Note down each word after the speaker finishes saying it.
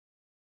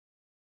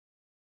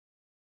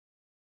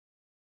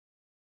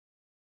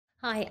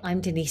Hi, I'm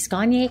Denise,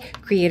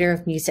 creator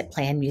of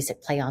Musicplay and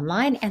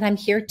MusicplayOnline, and I'm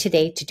here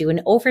today to do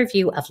an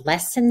overview of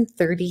Lesson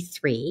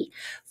 33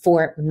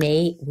 for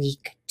May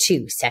Week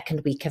 2,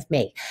 second week of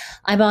May.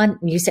 I'm on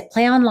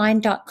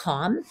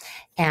MusicplayOnline.com,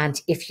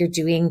 and if you're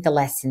doing the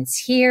lessons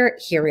here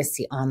is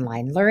the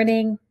online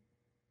learning,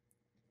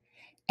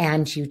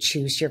 and you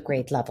choose your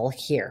grade level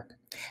here.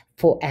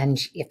 And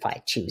if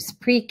I choose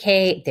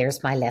Pre-K,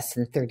 there's my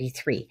Lesson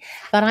 33.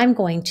 But I'm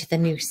going to the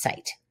new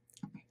site,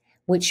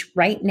 which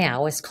right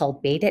now is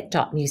called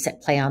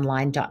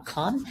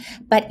beta.musicplayonline.com.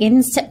 But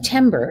in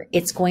September,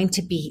 it's going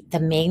to be the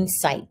main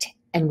site,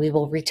 and we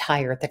will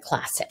retire the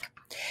classic.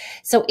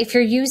 So if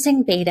you're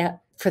using beta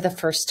for the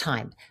first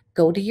time,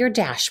 go to your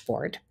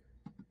dashboard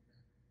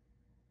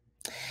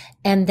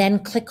and then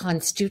click on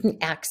Student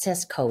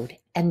Access Code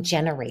and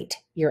generate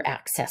your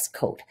access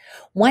code.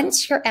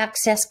 Once your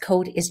access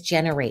code is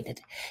generated,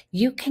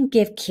 you can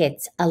give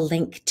kids a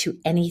link to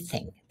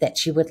anything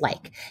that you would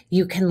like.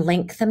 You can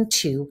link them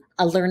to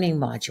a learning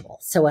module.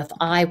 So if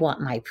I want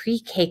my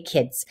Pre-K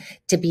kids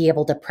to be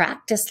able to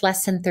practice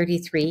Lesson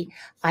 33,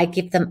 I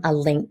give them a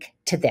link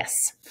to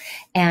this.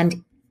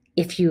 And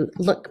if you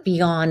look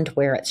beyond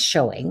where it's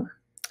showing,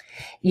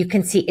 you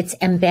can see it's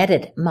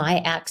embedded my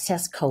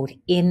access code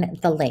in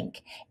the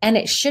link, and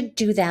it should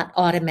do that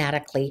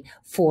automatically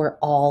for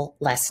all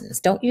lessons.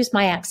 Don't use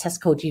my access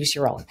code, use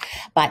your own,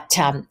 but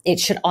it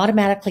should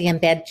automatically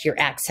embed your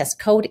access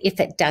code.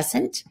 If it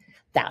doesn't,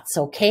 that's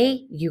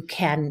okay. You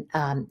can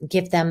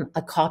give them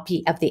a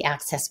copy of the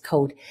access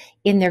code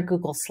in their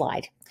Google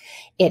slide.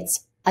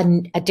 It's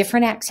a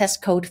different access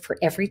code for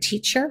every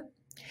teacher,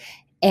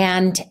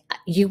 and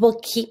you will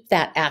keep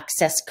that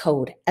access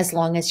code as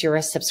long as you're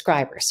a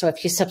subscriber. So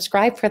if you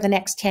subscribe for the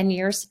next 10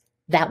 years,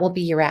 that will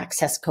be your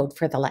access code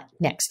for the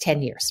next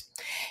 10 years.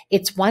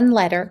 It's 1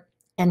 letter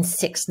and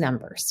 6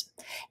 numbers.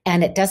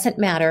 And it doesn't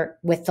matter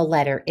with the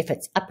letter if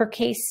it's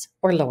uppercase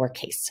or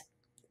lowercase.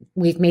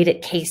 We've made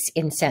it case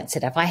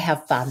insensitive. I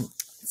have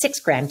 6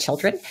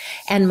 grandchildren,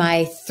 and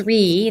my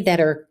 3 that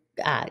are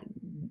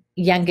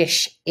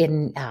youngish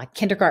in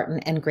kindergarten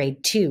and grade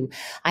 2,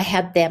 I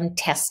had them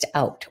test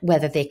out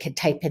whether they could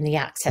type in the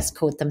access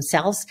code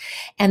themselves,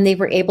 and they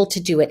were able to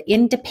do it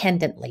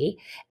independently,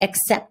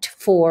 except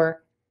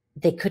for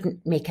they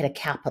couldn't make it a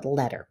capital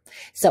letter.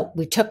 So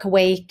we took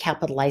away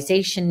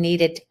capitalization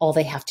needed. All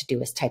they have to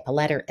do is type a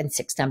letter and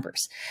 6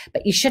 numbers.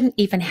 But you shouldn't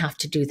even have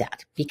to do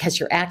that, because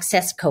your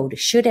access code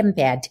should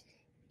embed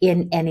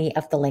in any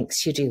of the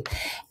links you do.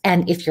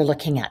 And if you're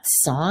looking at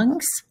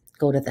songs,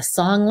 go to the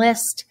song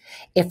list.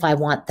 If I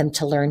want them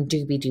to learn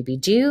Doobie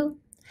Doobie Doo,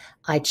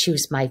 I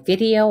choose my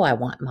video. I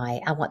want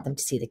them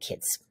to see the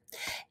kids.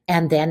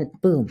 And then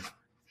boom,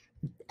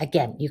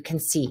 again, you can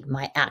see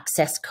my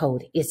access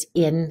code is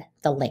in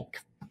the link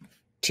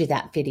to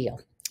that video.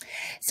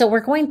 So we're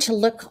going to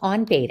look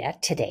on beta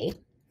today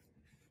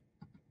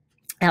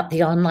at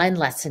the online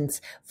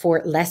lessons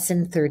for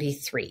Lesson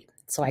 33.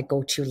 So I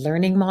go to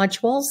Learning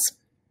Modules,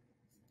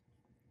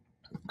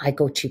 I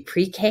go to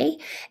Pre-K,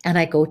 and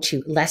I go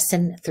to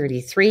Lesson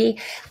 33.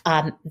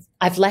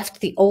 I've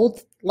left the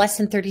old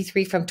Lesson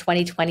 33 from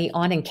 2020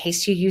 on in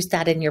case you use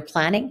that in your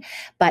planning,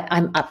 but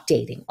I'm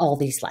updating all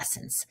these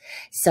lessons.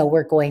 So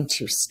we're going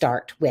to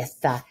start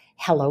with the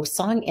Hello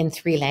song in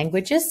 3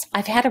 languages.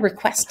 I've had a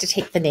request to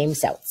take the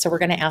names out, so we're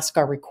going to ask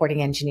our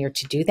recording engineer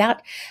to do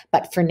that.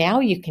 But for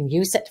now, you can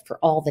use it for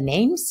all the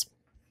names.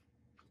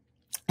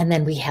 And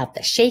then we have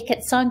the Shake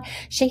It song.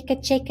 Shake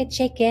it, shake it,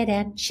 shake it,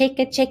 and shake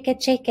it, shake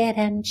it, shake it,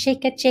 and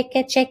shake it, shake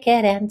it, shake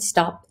it, and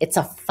stop. It's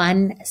a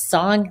fun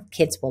song.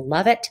 Kids will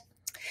love it.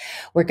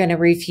 We're going to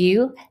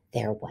review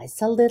There Was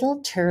a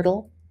Little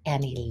Turtle,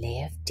 and he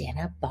lived in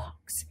a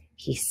box.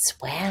 He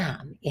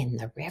swam in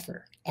the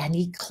river, and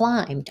he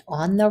climbed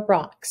on the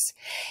rocks.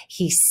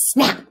 He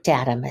snapped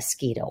at a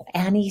mosquito,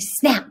 and he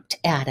snapped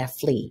at a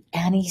flea,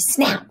 and he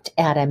snapped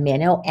at a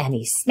minnow, and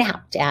he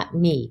snapped at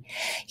me.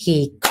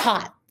 He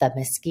caught the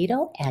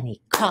mosquito, and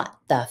he caught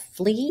the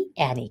flea,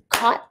 and he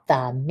caught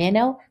the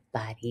minnow,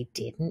 but he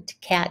didn't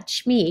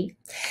catch me.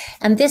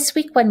 And this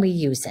week when we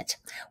use it,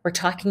 we're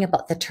talking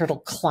about the turtle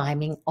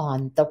climbing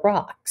on the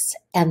rocks,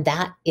 and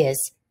that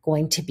is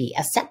going to be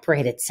a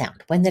separated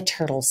sound. When the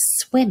turtle's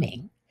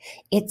swimming,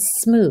 it's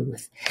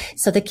smooth.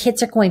 So the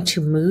kids are going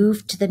to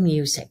move to the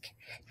music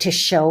to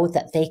show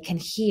that they can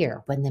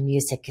hear when the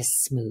music is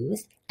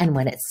smooth and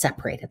when it's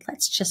separated.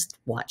 Let's just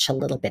watch a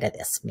little bit of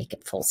this. Make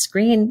it full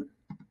screen.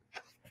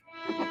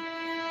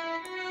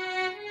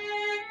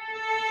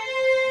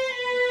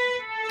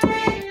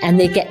 And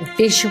they get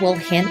visual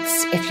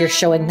hints if you're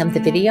showing them the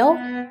video.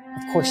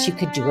 Of course, you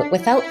could do it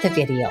without the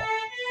video.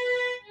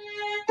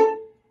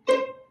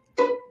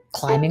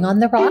 Climbing on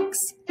the rocks,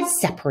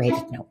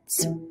 separated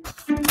notes.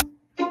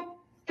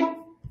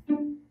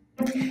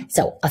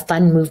 So a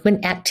fun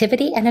movement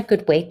activity and a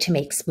good way to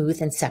make smooth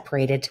and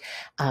separated,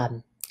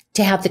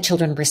 to have the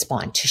children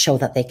respond, to show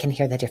that they can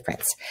hear the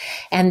difference.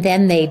 And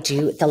then they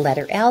do the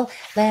letter L.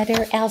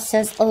 Letter L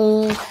says,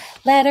 oh,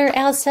 letter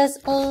L says,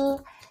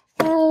 oh,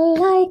 L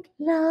like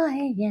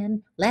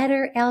lion.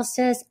 Letter L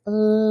says,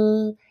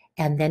 oh,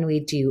 and then we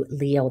do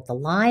Leo the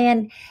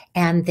lion,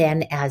 and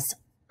then as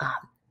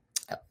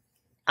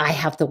I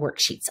have the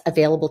worksheets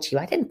available to you.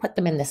 I didn't put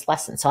them in this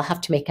lesson, so I'll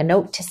have to make a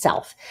note to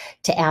self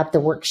to add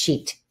the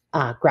worksheet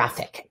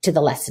graphic to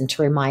the lesson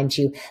to remind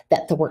you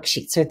that the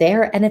worksheets are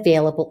there and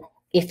available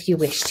if you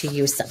wish to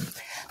use them.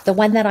 The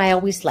one that I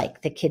always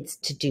like the kids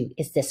to do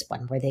is this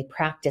one, where they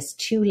practice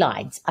 2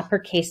 lines,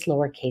 uppercase,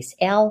 lowercase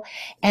L,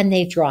 and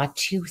they draw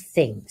 2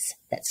 things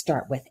that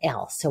start with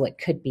L. So it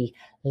could be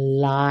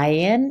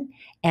lion,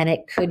 and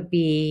it could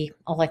be,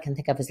 all I can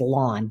think of is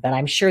lawn, but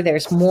I'm sure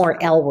there's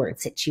more L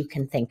words that you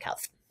can think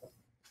of.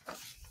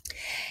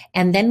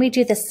 And then we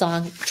do the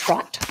song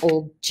Trot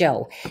Old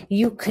Joe.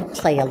 You could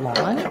play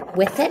along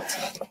with it,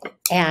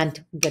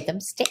 and rhythm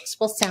sticks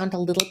will sound a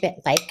little bit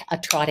like a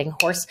trotting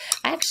horse.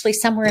 I actually,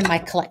 somewhere in my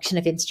collection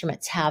of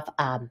instruments, have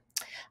a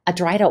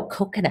dried out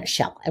coconut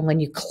shell. And when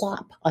you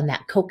clop on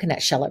that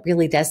coconut shell, it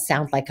really does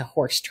sound like a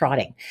horse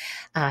trotting.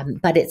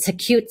 But it's a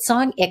cute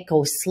song. It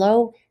goes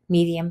slow,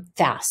 medium,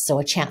 fast. So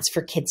a chance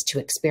for kids to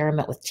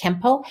experiment with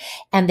tempo,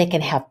 and they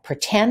can have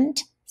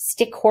pretend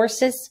stick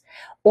horses,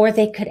 or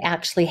they could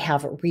actually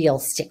have real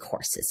stick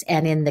horses.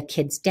 And in the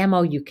kids'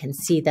 demo, you can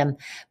see them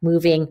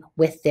moving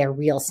with their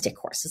real stick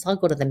horses. I'll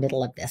go to the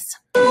middle of this.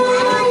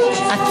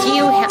 A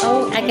few,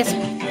 I guess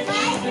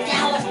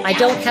I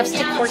don't have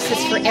stick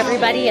horses for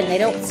everybody, and they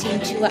don't seem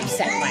too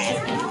upset by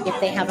it if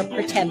they have a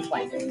pretend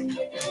one.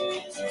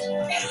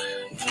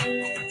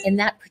 In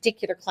that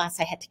particular class,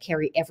 I had to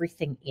carry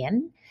everything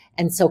in.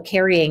 And so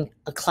carrying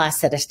a class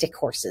set of stick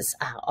horses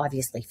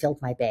obviously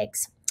filled my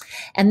bags.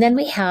 And then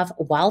we have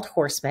Wild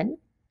Horseman,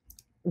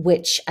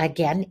 which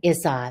again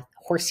is a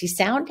horsey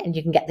sound, and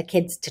you can get the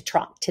kids to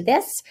trot to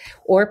this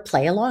or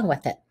play along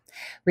with it.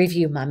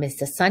 Review Mum is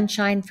the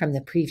Sunshine from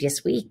the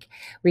previous week.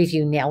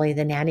 Review Nellie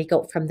the Nanny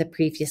Goat from the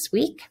previous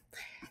week.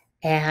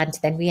 And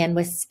then we end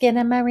with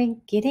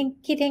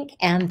Skinnamarink-a-dink-a-dink,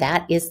 and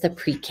that is the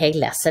pre-K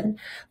lesson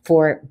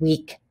for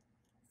week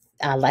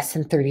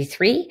lesson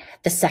 33,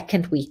 the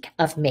second week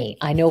of May.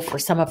 I know for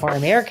some of our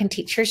American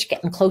teachers,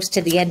 getting close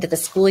to the end of the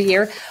school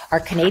year, our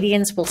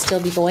Canadians will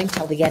still be going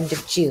till the end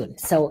of June.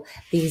 So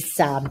these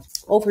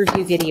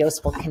overview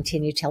videos will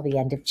continue till the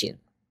end of June.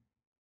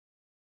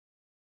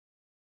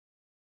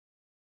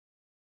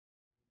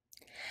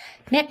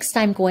 Next,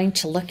 I'm going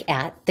to look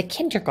at the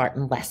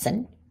kindergarten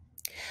lesson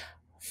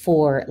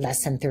for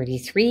lesson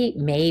 33,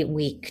 May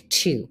week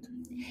 2.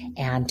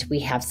 And we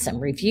have some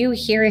review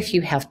here if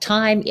you have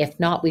time. If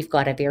not, we've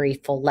got a very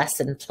full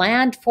lesson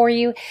planned for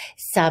you.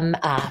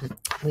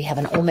 We have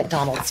an Old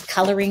MacDonald's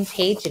coloring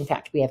page. In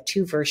fact, we have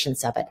 2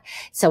 versions of it.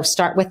 So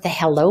start with the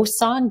Hello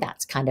song.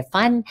 That's kind of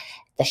fun.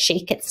 The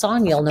Shake It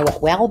song, you'll know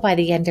it well by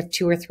the end of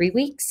 2 or 3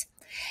 weeks.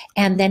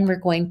 And then we're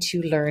going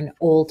to learn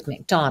Old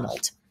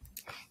MacDonald.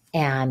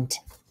 And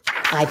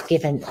I've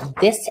given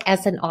this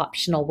as an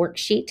optional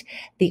worksheet.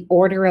 The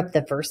order of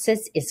the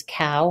verses is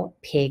cow,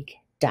 pig,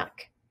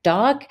 duck,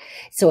 dog.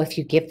 So if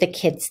you give the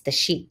kids the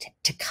sheet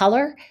to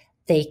color,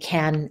 they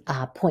can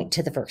point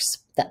to the verse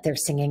that they're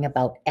singing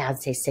about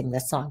as they sing the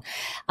song.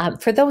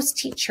 For those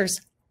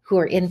teachers who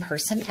are in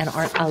person and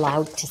aren't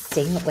allowed to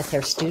sing with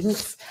their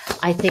students,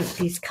 I think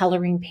these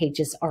coloring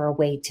pages are a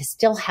way to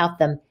still have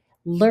them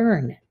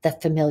learn the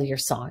familiar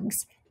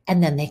songs,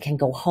 and then they can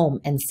go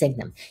home and sing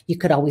them. You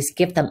could always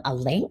give them a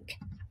link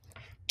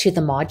to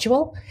the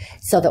module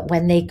so that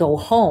when they go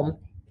home,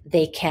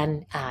 they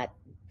can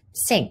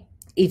sing,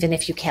 even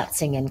if you can't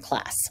sing in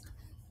class.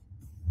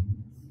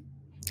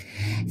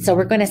 So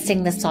we're going to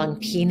sing the song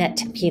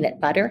Peanut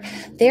Butter.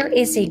 There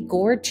is a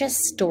gorgeous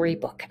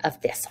storybook of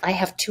this. I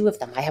have 2 of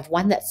them. I have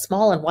one that's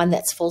small and one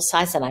that's full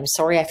size, and I'm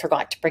sorry I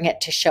forgot to bring it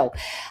to show.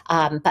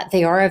 But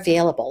they are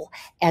available.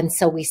 And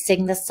so we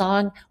sing the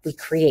song, we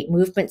create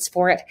movements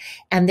for it,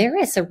 and there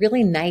is a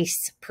really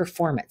nice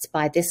performance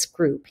by this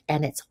group,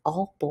 and it's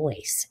all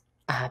boys,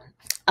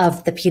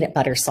 of the Peanut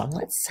Butter song.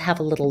 Let's have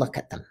a little look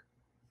at them.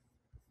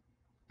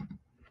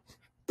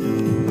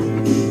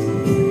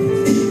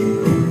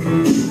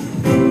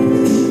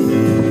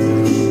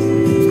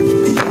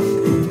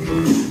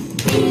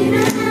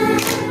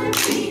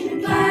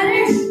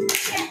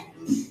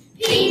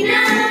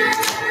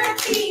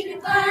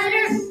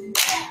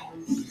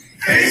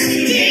 First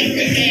you take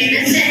the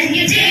peanuts and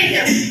you dig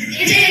them,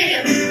 you dig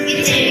them,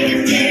 you dig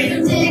them, dig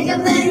them, dig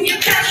them, then you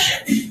crush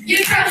them,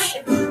 you crush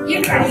them,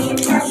 you crush them,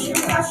 crush them,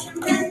 crush them,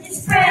 then you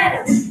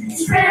spread them, you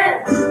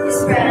spread them, you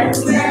spread them,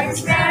 spread them,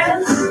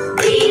 spread them,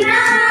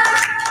 peanut.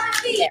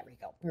 There we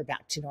go. We're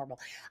back to normal.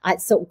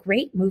 So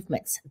great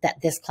movements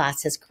that this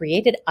class has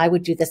created. I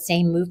would do the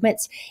same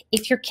movements.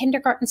 If your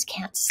kindergartens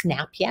can't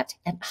snap yet,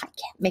 and I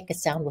can't make a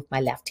sound with my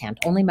left hand,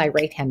 only my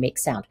right hand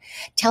makes sound,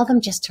 tell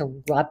them just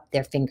to rub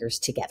their fingers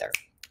together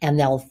and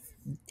they'll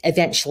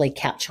eventually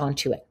catch on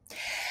to it.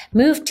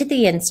 Move to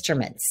the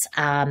instruments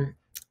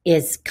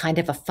is kind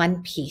of a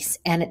fun piece.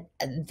 And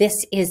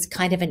this is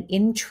kind of an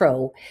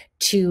intro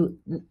to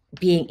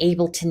being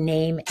able to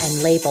name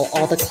and label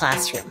all the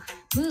classroom.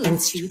 Move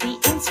to the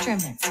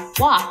instruments.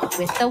 Walk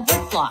with the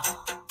wood block.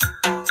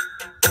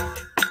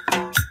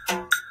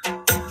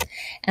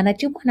 And I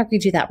do want to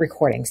redo that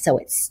recording so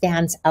it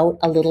stands out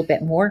a little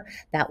bit more.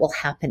 That will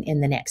happen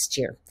in the next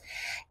year.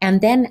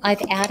 And then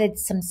I've added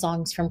some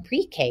songs from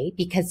PreK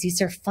because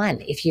these are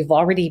fun. If you've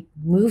already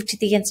moved to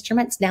the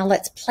instruments, now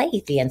let's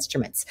play the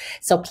instruments.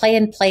 So play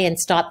and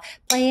stop.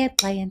 Play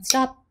and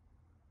stop.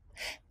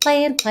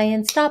 Play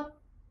and stop.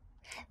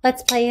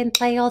 Let's play and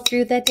play all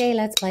through the day.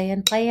 Let's play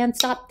and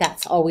stop.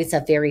 That's always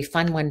a very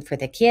fun one for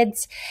the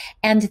kids.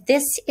 And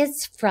this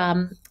is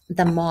from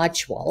the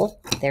module.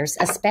 There's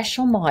a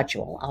special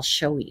module I'll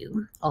show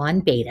you on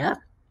beta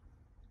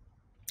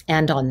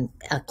and on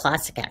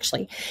classic,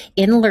 actually.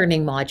 In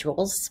learning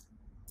modules,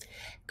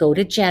 go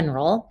to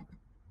general,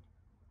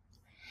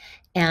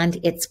 and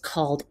it's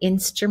called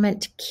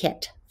Instrument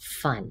Kit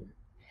Fun.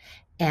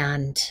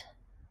 And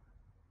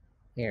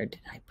where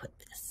did I put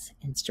this?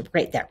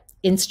 Right there.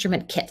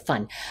 Instrument Kit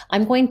Fun.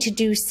 I'm going to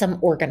do some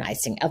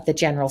organizing of the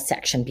general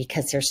section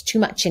because there's too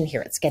much in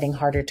here. It's getting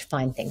harder to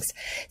find things.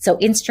 So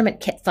Instrument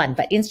Kit Fun,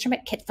 but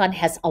Instrument Kit Fun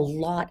has a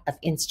lot of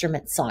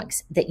instrument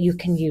songs that you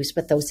can use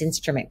with those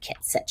instrument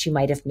kits that you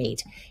might have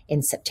made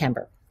in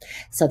September.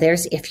 So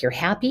there's If You're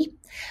Happy.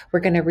 We're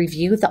going to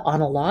review the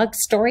On a Log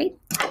story.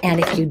 And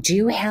if you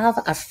do have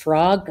a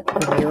frog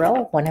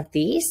hero, one of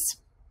these,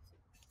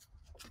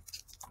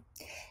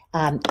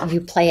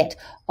 you play it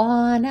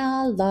on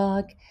a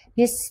log.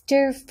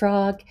 Mr.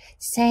 Frog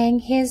sang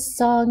his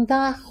song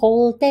the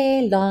whole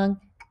day long.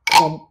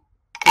 Boom,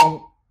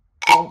 boom,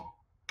 boom,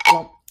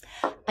 boom.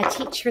 A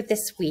teacher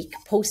this week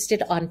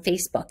posted on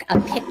Facebook a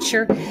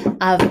picture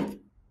of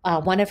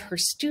one of her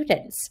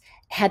students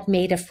had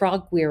made a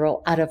frog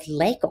wheel out of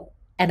Lego.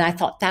 And I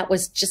thought that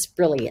was just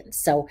brilliant.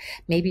 So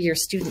maybe your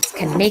students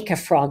can make a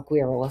frog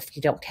wheel if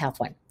you don't have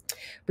one.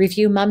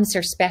 Review Mums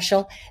Are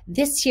Special.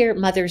 This year,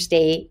 Mother's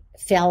Day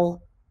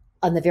fell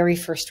on the very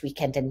first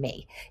weekend in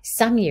May.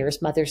 Some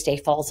years, Mother's Day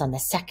falls on the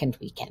second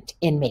weekend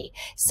in May.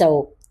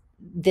 So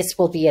this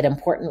will be an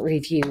important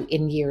review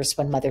in years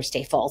when Mother's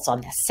Day falls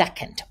on the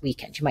second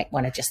weekend. You might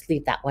want to just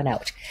leave that one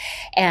out.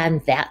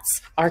 And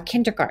that's our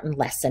kindergarten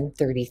lesson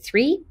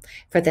 33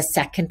 for the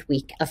second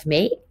week of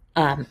May.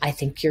 I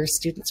think your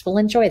students will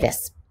enjoy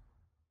this.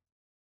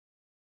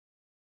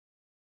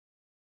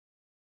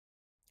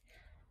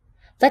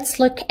 Let's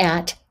look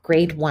at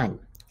grade 1.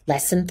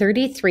 Lesson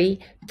 33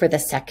 for the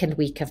second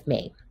week of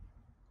May.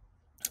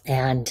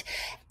 And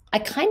I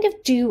kind of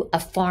do a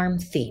farm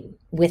theme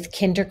with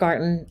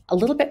kindergarten, a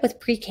little bit with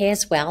pre-K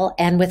as well,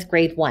 and with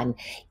grade 1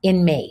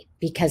 in May,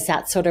 because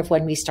that's sort of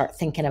when we start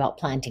thinking about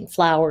planting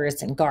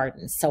flowers and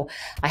gardens. So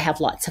I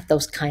have lots of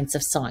those kinds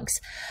of songs.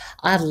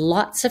 I have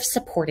lots of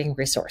supporting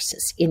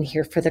resources in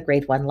here for the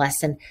grade 1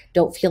 lesson.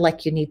 Don't feel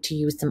like you need to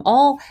use them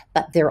all,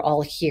 but they're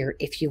all here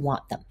if you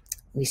want them.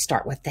 We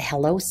start with the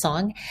hello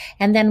song,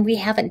 and then we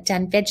haven't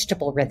done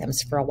vegetable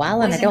rhythms for a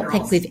while, and I don't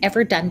think we've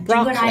ever done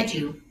broccoli. Do what I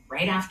do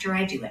right after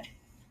I do it.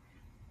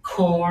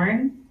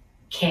 Corn,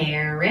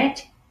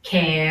 carrot,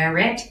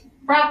 carrot,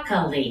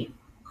 broccoli.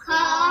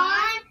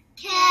 Corn,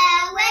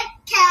 carrot,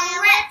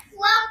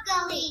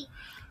 broccoli.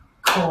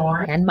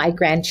 Corn. And my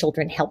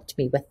grandchildren helped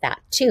me with that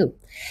too.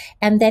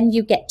 And then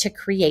you get to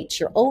create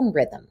your own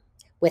rhythm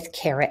with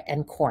carrot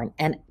and corn,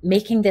 and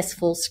making this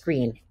full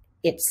screen,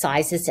 it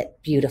sizes it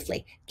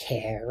beautifully.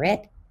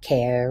 Carrot,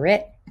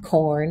 carrot,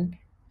 corn,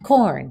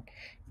 corn,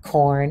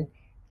 corn,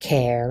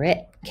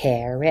 carrot,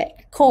 carrot,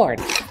 corn.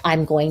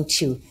 I'm going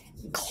to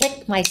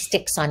click my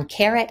sticks on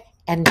carrot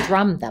and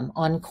drum them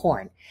on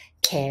corn.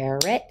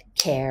 Carrot,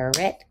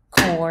 carrot,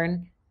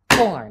 corn,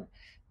 corn,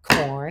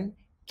 corn,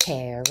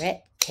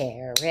 carrot,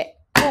 carrot,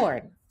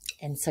 corn.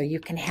 And so you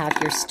can have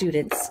your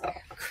students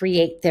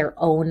create their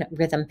own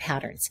rhythm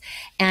patterns.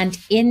 And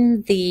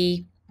in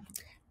the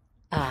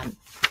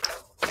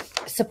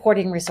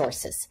supporting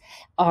resources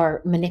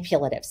are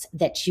manipulatives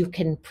that you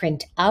can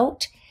print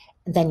out.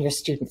 Then your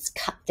students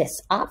cut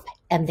this up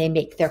and they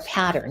make their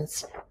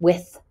patterns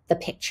with the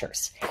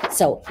pictures.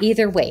 So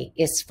either way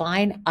is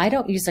fine. I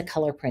don't use a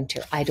color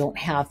printer. I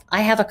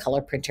have a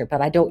color printer, but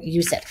I don't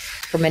use it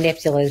for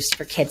manipulatives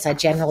for kids. I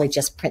generally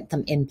just print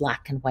them in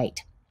black and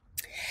white.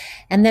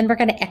 And then we're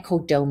going to echo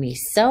do, mi,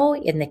 so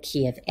in the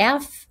key of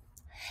F.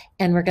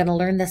 And we're going to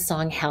learn the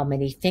song How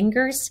Many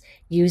Fingers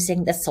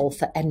using the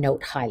solfa and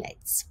note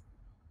highlights.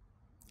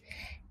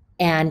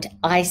 And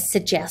I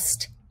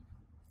suggest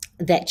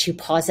that you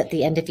pause at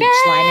the end of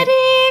each line and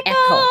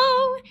echo.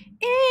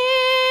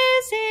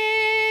 Is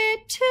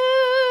it 2?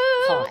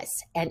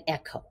 Pause and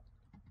echo.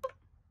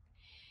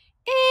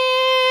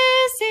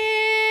 Is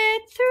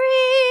it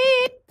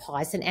 3?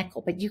 Pause and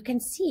echo. But you can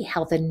see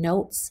how the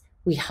notes,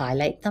 we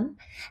highlight them.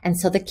 And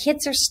so the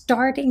kids are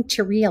starting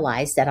to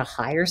realize that a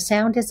higher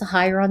sound is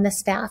higher on the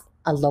staff,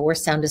 a lower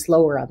sound is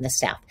lower on the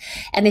staff.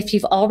 And if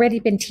you've already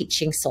been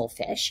teaching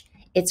solfege,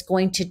 it's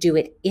going to do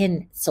it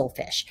in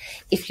solfege.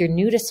 If you're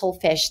new to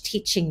solfege,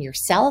 teaching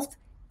yourself,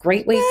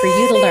 great way for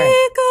you to learn.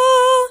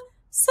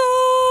 So,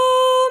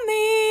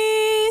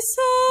 mi,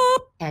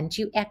 so. And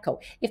you echo.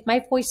 If my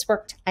voice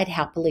worked, I'd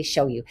happily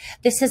show you.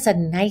 This is a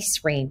nice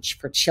range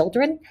for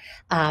children.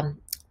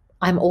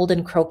 I'm old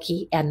and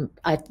croaky and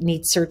I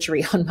need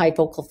surgery on my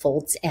vocal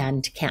folds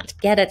and can't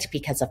get it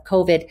because of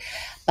COVID.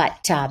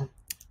 But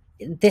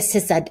this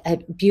is a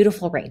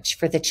beautiful range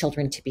for the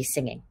children to be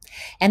singing.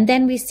 And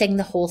then we sing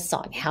the whole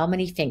song. How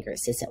many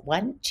fingers? Is it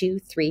 1, 2,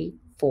 3,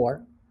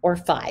 4, or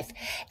 5?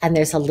 And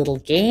there's a little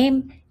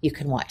game. You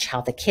can watch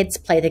how the kids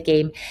play the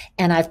game.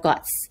 And I've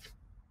got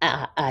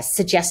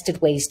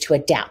suggested ways to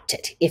adapt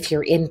it. If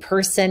you're in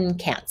person,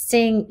 can't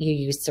sing, you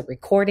use the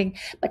recording,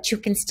 but you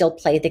can still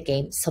play the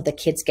game so the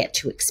kids get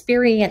to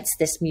experience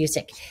this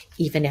music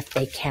even if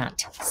they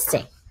can't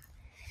sing.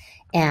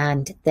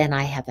 And then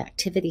I have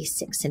activity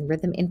 6 in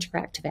rhythm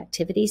interactive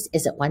activities.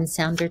 Is it 1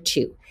 sound or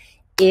 2?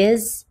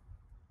 Is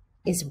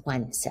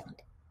 1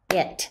 sound.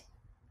 It,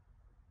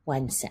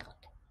 1 sound.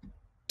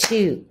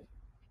 2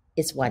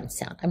 is 1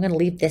 sound. I'm going to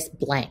leave this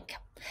blank.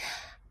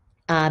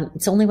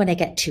 It's only when I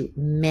get to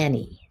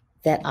many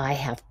that I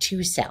have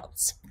 2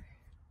 sounds.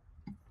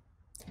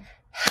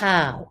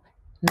 How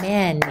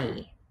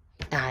many?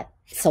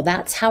 So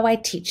that's how I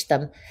teach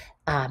them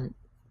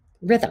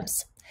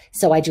rhythms.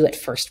 So I do it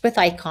first with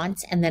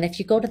icons, and then if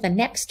you go to the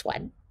next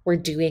one, we're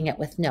doing it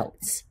with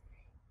notes.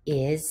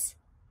 Is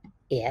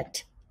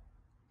it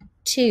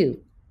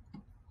 2?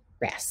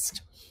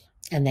 Rest.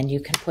 And then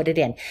you can put it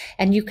in.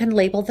 And you can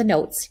label the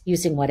notes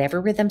using whatever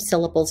rhythm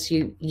syllables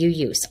you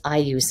use. I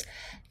use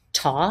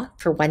ta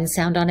for 1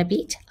 sound on a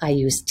beat. I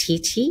use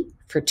TT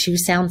for 2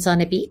 sounds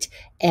on a beat.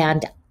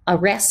 And a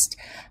rest,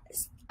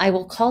 I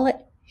will call it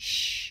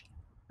shh.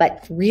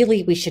 But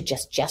really, we should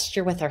just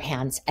gesture with our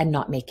hands and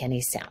not make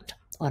any sound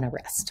on a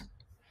rest.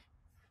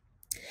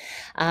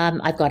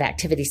 I've got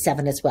activity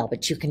 7 as well,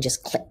 but you can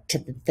just click to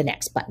the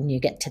next button. You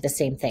get to the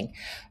same thing.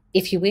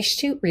 If you wish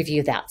to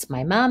review That's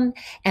My Mom.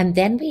 And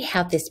then we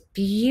have this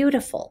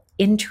beautiful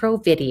intro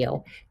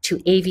video to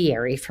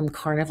Aviary from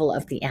Carnival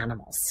of the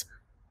Animals.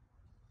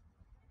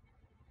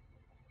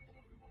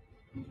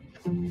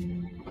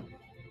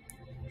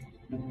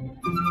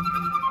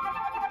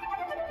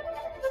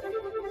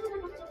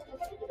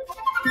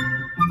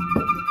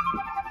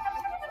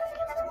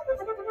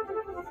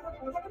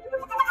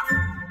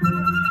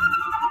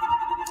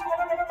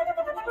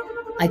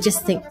 I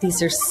just think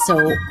these are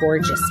so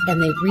gorgeous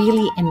and they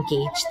really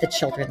engage the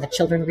children. The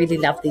children really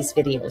love these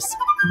videos.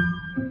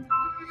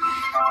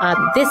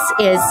 This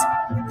is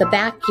the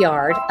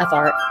backyard of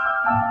our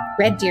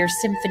Red Deer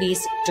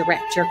Symphony's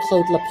director,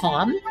 Claude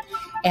Lapalme.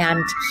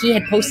 And he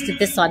had posted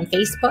this on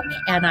Facebook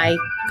and I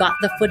got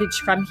the footage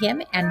from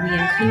him and we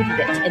included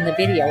it in the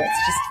video.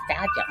 It's just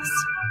fabulous.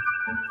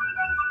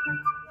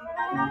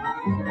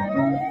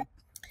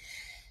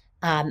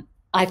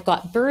 I've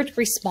got bird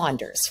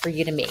responders for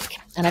you to make,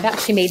 and I've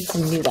actually made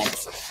some new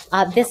ones.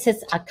 This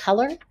is a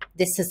color.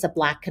 This is a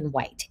black and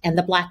white. And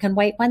the black and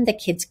white one, the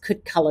kids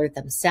could color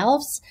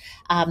themselves,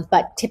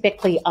 but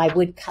typically I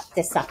would cut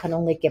this up and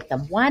only give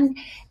them one,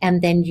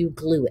 and then you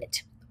glue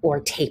it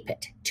or tape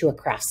it to a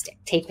craft stick.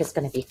 Tape is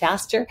going to be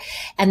faster.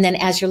 And then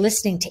as you're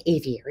listening to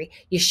Aviary,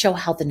 you show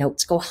how the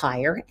notes go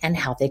higher and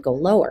how they go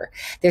lower.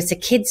 There's a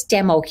kid's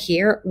demo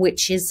here,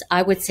 which is,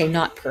 I would say,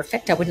 not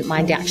perfect. I wouldn't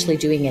mind actually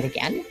doing it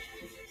again.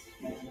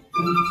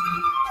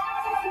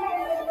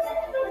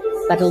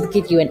 But it'll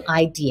give you an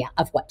idea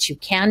of what you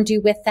can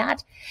do with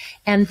that.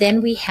 And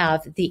then we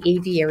have the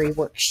Aviary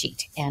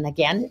worksheet. And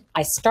again,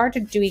 I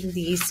started doing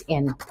these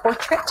in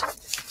portrait,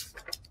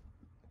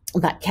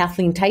 but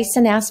Kathleen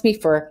Tyson asked me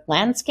for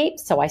landscape,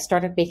 so I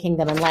started making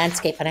them in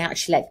landscape, and I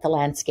actually like the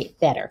landscape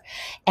better.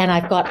 And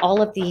I've got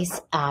all of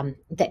these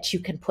that you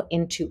can put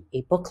into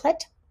a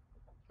booklet,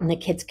 and the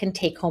kids can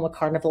take home a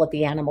Carnival of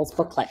the Animals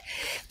booklet.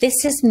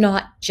 This is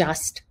not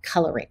just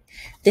coloring.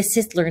 This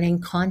is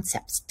learning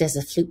concepts. Does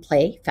a flute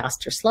play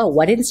fast or slow?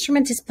 What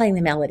instrument is playing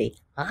the melody?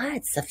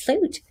 It's the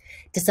flute.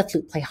 Does the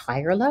flute play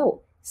high or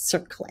low?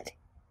 Circle it.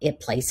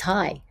 It plays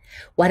high.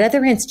 What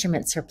other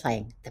instruments are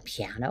playing? The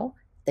piano,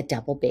 the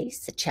double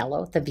bass, the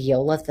cello, the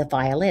viola, the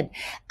violin.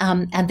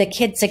 And the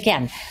kids,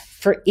 again,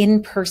 for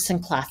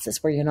in-person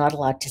classes where you're not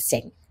allowed to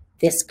sing,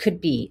 this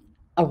could be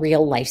a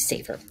real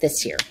lifesaver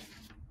this year.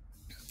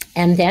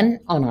 And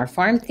then on our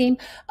farm theme,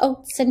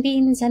 oats and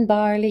beans and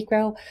barley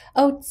grow,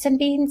 oats and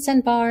beans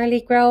and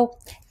barley grow.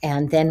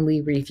 And then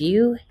we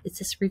review, is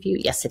this review?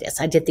 Yes, it is.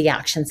 I did the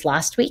actions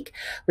last week.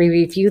 We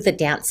review the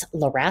dance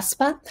La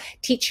Raspa.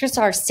 Teachers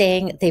are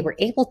saying they were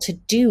able to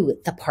do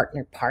the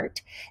partner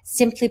part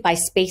simply by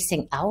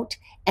spacing out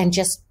and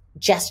just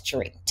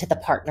gesturing to the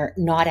partner,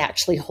 not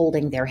actually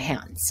holding their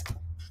hands.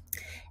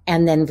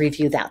 And then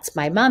review That's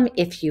My Mom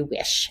if you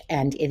wish.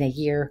 And in a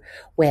year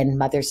when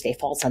Mother's Day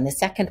falls on the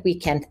second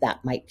weekend,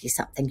 that might be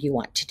something you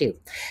want to do.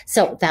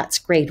 So that's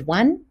grade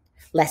 1,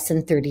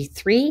 lesson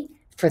 33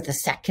 for the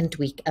second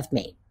week of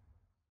May.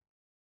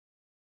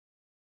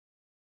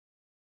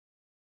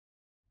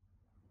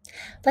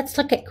 Let's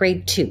look at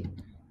grade 2.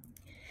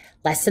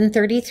 Lesson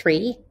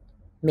 33,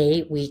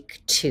 May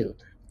week 2.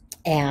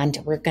 And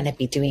we're going to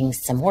be doing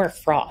some more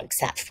frogs.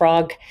 That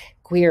frog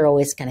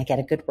Guiro is going to get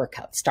a good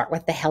workout. Start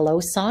with the hello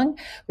song.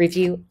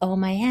 Review, oh,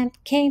 my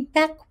aunt came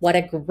back. What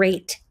a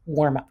great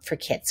warm-up for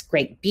kids.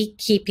 Great beat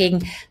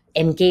keeping,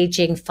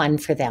 engaging, fun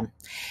for them.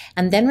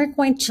 And then we're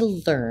going to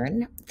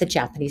learn the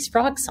Japanese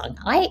frog song.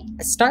 I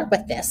start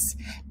with this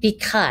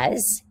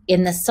because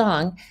in the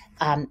song,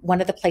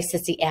 one of the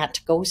places the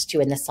ant goes to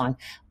in the song,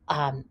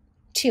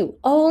 to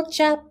old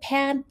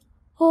Japan,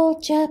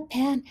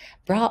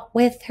 brought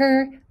with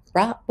her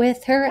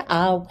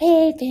a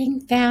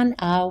waving fan,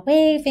 a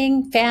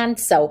waving fan.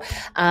 So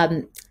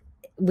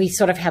we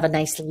sort of have a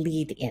nice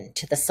lead in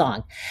to the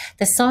song.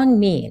 The song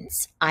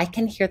means I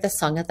can hear the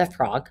song of the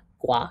frog,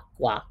 gwa,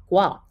 gwa,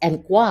 gwa.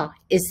 And gwa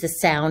is the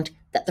sound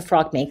that the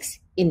frog makes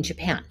in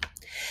Japan.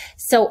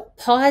 So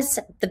pause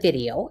the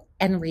video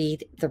and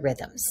read the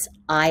rhythms.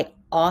 I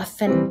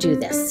often do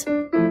this.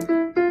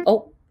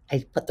 Oh,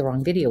 I put the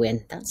wrong video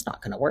in. That's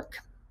not going to work.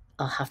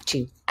 I'll have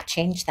to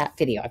change that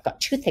video. I've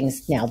got two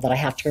things now that I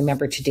have to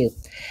remember to do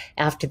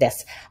after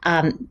this.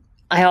 I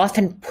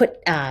often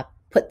put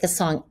the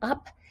song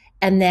up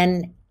and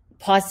then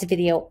pause the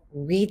video,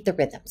 read the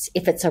rhythms.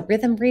 If it's a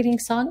rhythm reading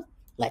song,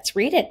 let's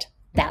read it.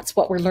 That's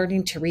what we're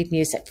learning to read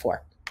music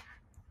for.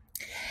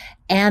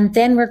 And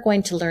then we're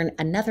going to learn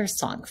another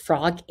song,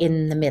 Frog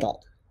in the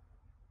Middle.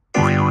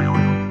 Frog in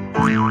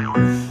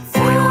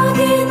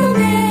the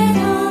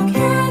middle,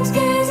 can't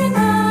get him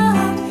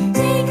out.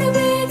 Take a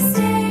big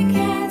stick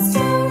and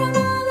stir him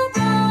all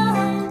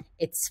about.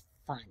 It's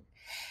fun.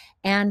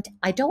 And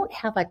I don't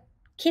have a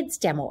kids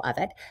demo of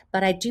it,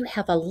 but I do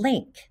have a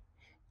link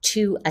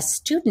to a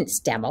student's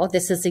demo.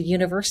 This is a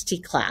university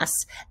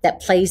class that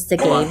plays the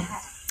game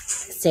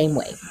same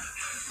way.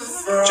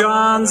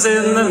 John's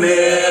in the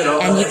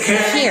middle. And you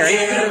can hear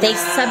they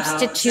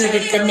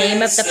substituted the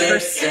name of the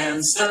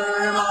person.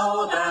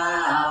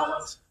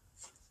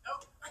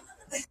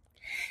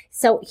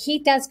 So he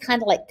does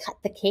kind of like cut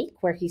the cake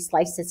where he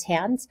slices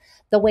hands.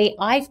 The way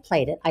I've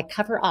played it, I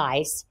cover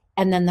eyes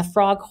and then the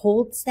frog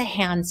holds the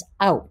hands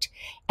out.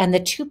 And the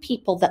two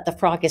people that the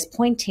frog is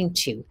pointing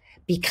to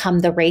become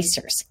the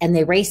racers and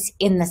they race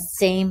in the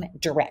same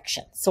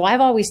direction. So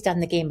I've always done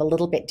the game a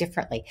little bit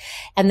differently.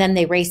 And then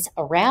they race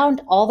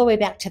around all the way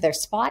back to their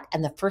spot.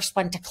 And the first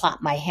one to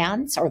clap my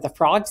hands or the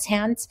frog's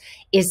hands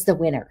is the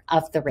winner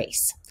of the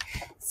race.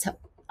 So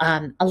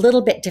a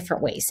little bit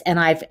different ways. And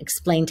I've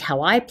explained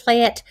how I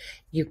play it.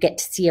 You get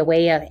to see a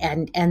way of,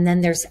 and then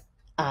there's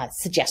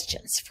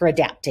suggestions for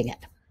adapting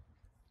it.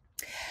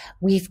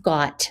 We've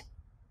got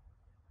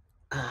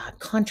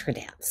contra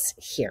dance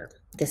here.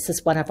 This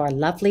is one of our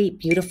lovely,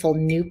 beautiful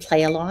new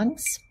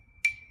play-alongs.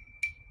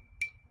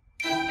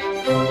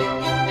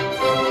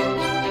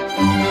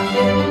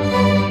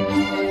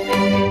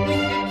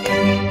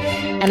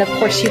 And of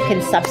course, you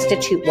can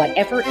substitute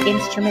whatever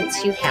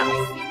instruments you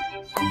have.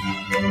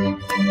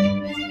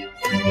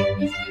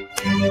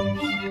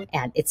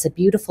 And it's a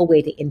beautiful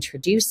way to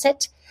introduce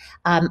it.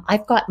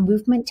 I've got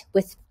movement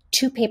with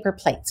 2 paper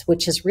plates,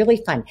 which is really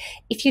fun.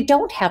 If you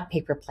don't have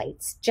paper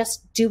plates,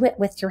 just do it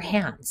with your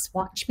hands.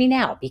 Watch me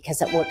now because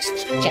it works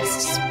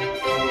just.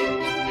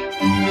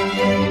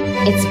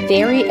 It's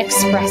very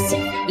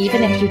expressive,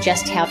 even if you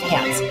just have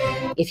hands.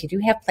 If you do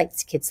have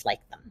plates, kids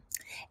like them.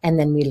 And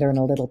then we learn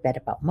a little bit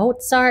about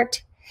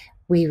Mozart.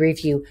 We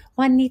review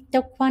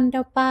Juanito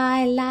cuando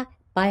baila,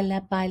 baila,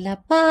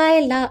 baila,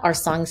 baila, our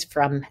songs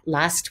from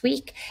last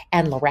week,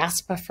 and La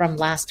Raspa from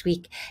last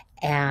week,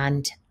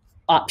 and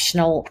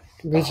optional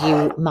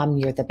review Mom,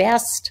 You're the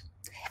Best.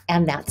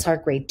 And that's our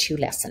grade 2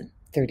 lesson,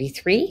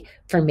 33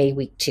 for May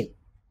week 2.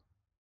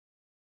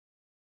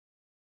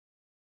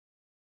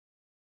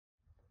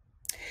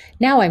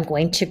 Now I'm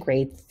going to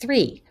grade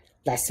 3,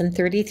 lesson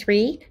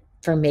 33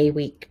 for May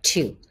week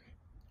 2.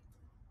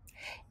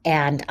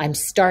 And I'm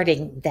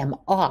starting them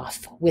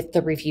off with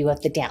the review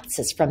of the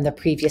dances from the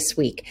previous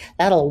week.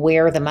 That'll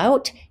wear them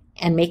out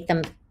and make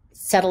them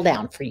settle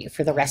down for you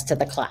for the rest of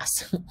the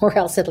class, or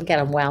else it'll get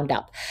them wound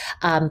up.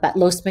 But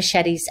Los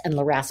Machetes and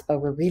La Raspa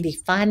were really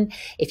fun.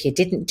 If you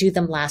didn't do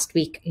them last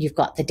week, you've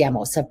got the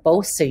demos of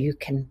both so you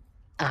can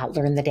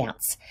learn the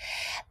dance.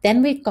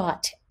 Then we've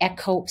got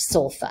echo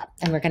solfa,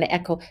 and we're going to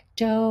echo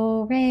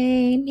do,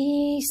 re,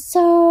 mi,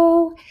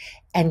 so,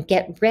 and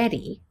get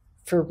ready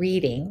for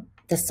reading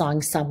the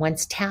song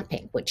Someone's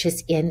Tapping, which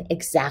is in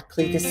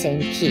exactly the same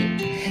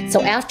key.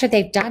 So after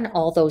they've done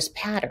all those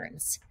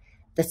patterns,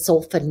 the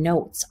solfa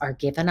notes are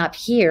given up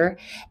here,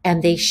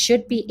 and they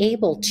should be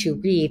able to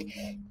read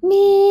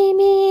mi,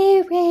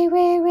 mi, re,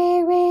 re,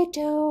 re, re,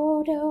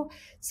 do, do,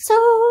 so.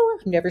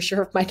 I'm never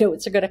sure if my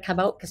notes are going to come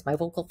out because my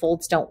vocal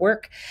folds don't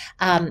work,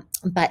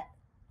 but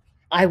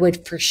I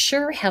would for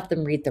sure have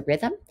them read the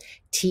rhythm.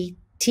 Ti,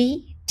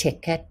 ti,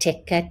 ticka,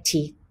 ticka,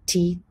 ti,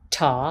 ti,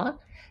 ta,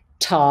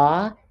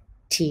 ta,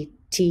 ti,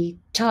 ti,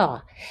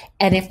 ta.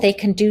 And if they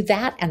can do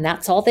that and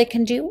that's all they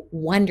can do,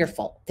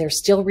 wonderful. They're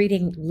still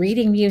reading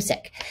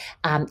music.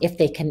 If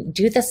they can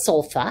do the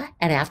solfa,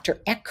 and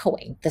after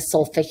echoing the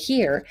solfa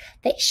here,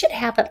 they should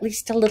have at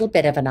least a little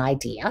bit of an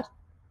idea.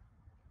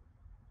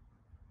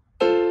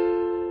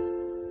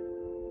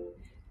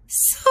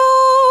 So,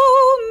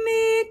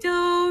 mi,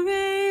 do,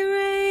 re,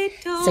 re,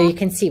 do. So you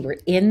can see we're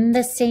in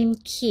the same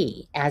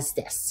key as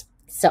this.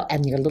 So,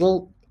 and your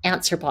little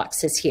answer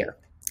box is here.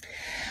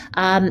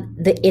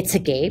 It's a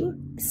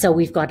game. So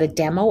we've got a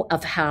demo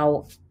of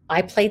how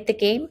I played the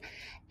game,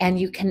 and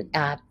you can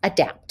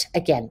adapt.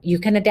 Again, you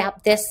can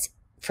adapt this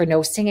for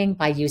no singing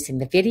by using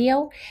the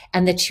video,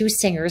 and the two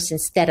singers,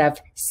 instead of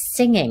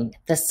singing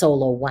the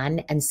solo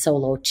 1 and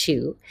solo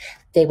 2,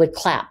 they would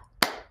clap.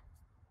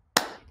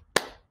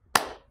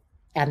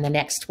 And the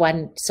next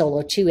one,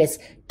 solo 2, is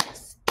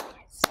just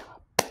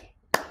stop.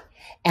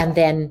 And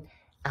then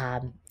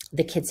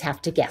the kids have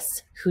to guess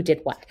who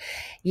did what.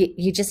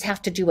 You just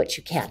have to do what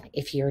you can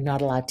if you're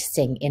not allowed to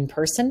sing in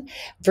person.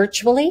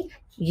 Virtually,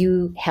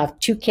 you have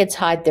two kids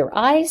hide their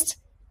eyes,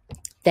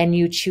 then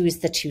you choose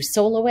the two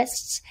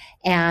soloists,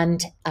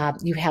 and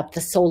you have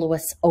the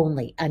soloists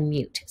only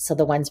unmute. So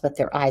the ones with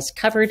their eyes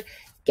covered,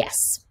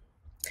 guess.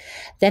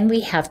 Then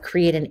we have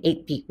create an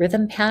 8-beat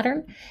rhythm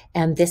pattern,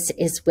 and this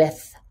is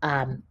with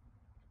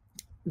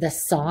the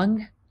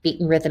song Beat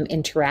and Rhythm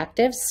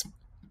Interactives.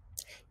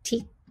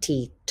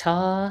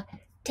 Ti-ti-ta,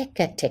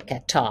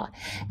 ticka-ticka-ta.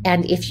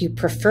 And if you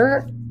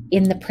prefer,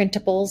 in the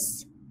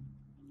printables,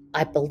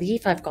 I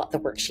believe I've got the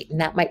worksheet,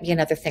 and that might be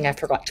another thing I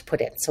forgot to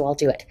put in, so I'll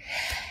do it.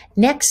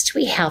 Next,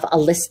 we have a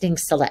listening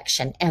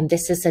selection, and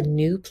this is a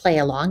new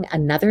play-along,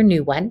 another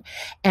new one.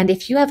 And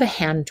if you have a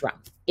hand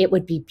drum, it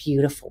would be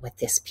beautiful with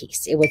this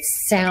piece. It would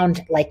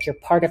sound like you're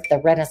part of the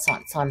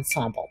Renaissance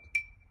ensemble.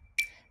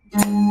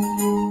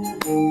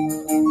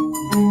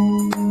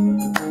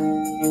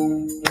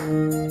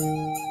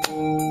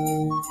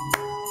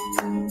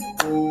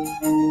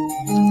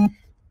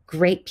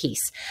 Great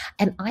piece.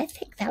 And I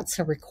think that's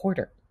a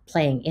recorder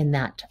playing in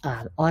that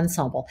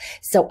ensemble.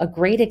 So a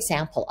great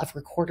example of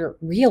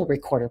real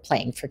recorder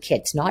playing for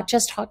kids, not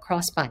just hot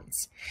cross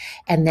buns.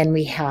 And then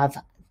we have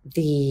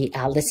the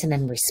listen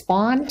and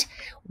respond,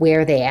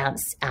 where they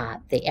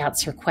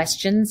answer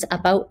questions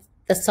about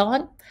the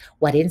song.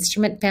 What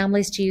instrument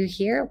families do you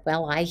hear?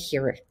 Well, I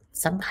hear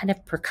some kind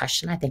of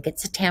percussion. I think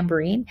it's a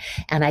tambourine.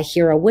 And I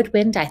hear a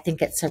woodwind. I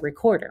think it's a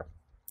recorder.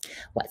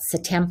 What's the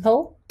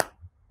tempo?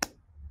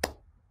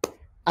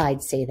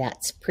 I'd say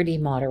that's pretty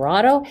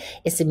moderato.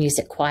 Is the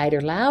music quiet or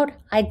loud?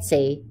 I'd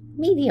say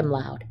medium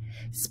loud.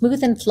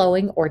 Smooth and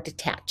flowing or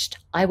detached?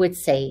 I would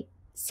say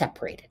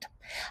separated.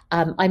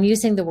 I'm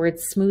using the word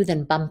smooth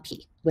and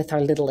bumpy with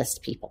our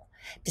littlest people.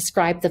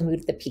 Describe the mood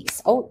of the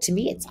piece. Oh, to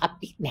me, it's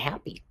upbeat and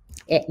happy.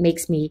 It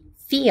makes me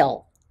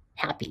feel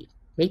happy.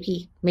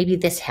 Maybe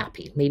this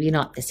happy, maybe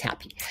not this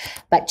happy.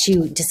 But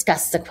you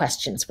discuss the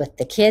questions with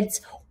the kids,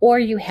 or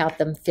you have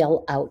them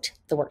fill out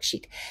the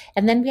worksheet.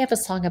 And then we have a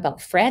song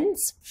about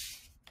friends,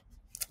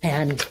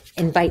 and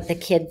invite the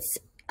kids.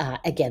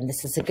 Again,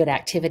 this is a good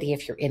activity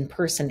if you're in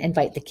person.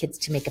 Invite the kids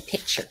to make a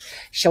picture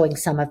showing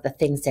some of the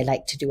things they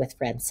like to do with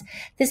friends.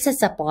 This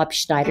is a Bob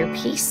Schneider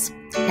piece,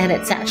 and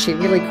it's actually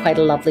really quite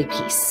a lovely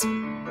piece.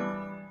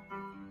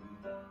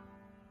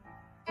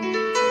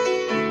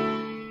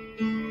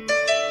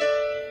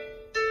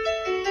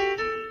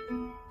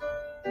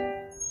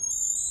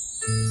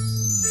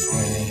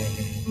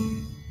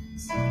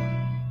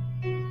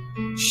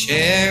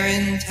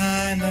 Sharing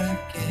time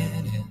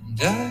again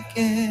and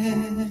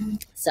again.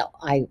 So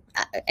I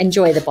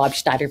enjoy the Bob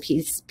Schneider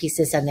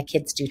pieces, and the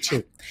kids do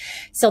too.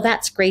 So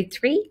that's grade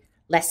 3,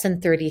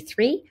 lesson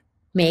 33,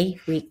 May,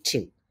 week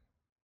 2.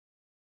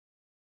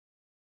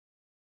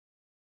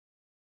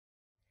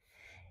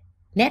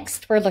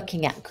 Next, we're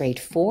looking at grade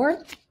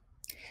 4,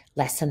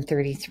 lesson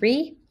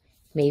 33,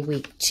 May,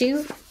 week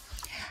 2.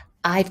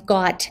 I've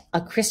got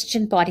a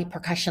Christian body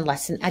percussion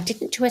lesson. I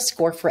didn't do a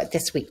score for it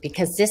this week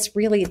because this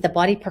really, the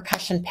body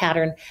percussion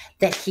pattern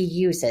that he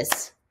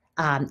uses,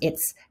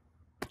 it's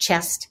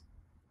chest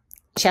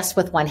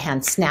with one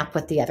hand, snap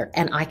with the other.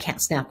 And I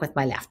can't snap with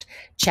my left.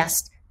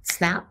 Chest,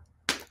 snap.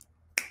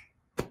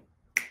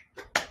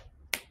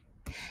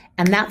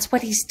 And that's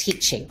what he's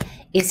teaching,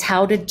 is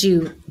how to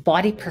do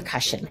body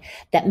percussion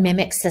that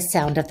mimics the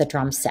sound of the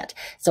drum set.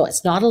 So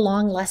it's not a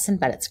long lesson,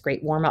 but it's a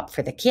great warm up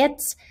for the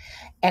kids.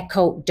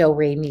 Echo do,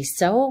 re, mi,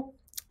 so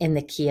in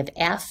the key of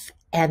F,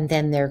 and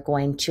then they're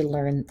going to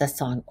learn the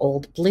song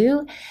Old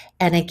Blue.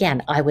 And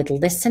again, I would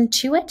listen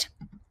to it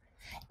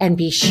and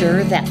be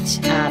sure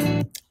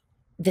that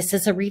this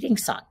is a reading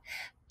song.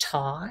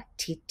 Ta,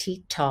 ti,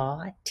 ti,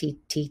 ta, ti,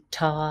 ti,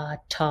 ta,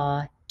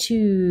 ta,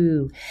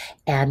 two.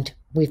 And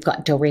we've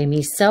got do, re,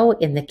 mi, so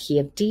in the key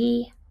of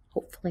D.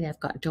 Hopefully I've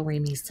got do, re,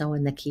 mi, so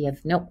in the key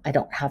of, nope, I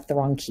don't have the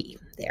wrong key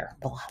there.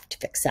 We'll have to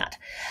fix that.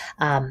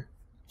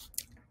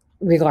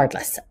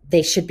 Regardless,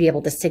 they should be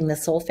able to sing the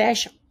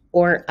solfege,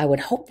 or I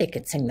would hope they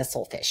could sing the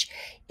solfege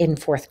in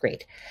 4th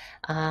grade.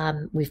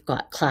 We've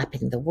got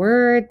clapping the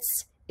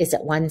words. Is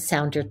it one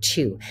sound or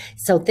two?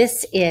 So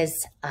this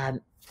is,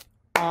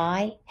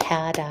 I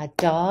had a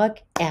dog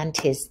and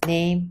his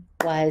name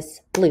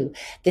was Blue.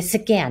 This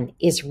again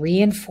is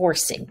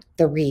reinforcing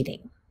the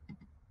reading.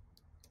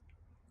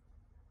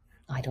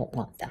 I don't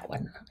want that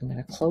one. I'm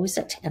going to close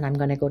it and I'm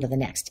going to go to the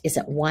next. Is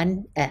it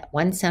one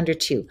sound or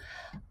two?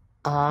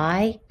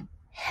 I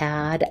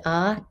had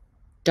a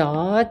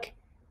dog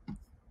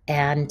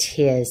and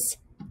his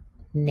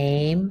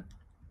name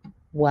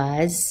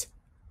was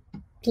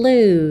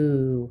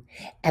blue.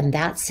 And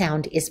that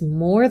sound is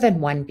more than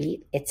one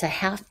beat. It's a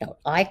half note.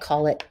 I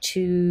call it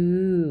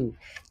 2.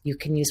 You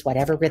can use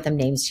whatever rhythm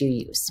names you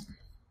use.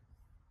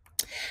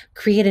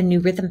 Create a new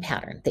rhythm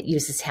pattern that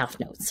uses half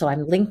notes. So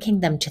I'm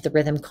linking them to the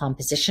rhythm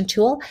composition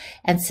tool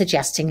and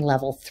suggesting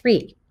level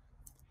 3.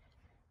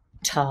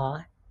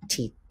 Ta,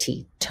 ti,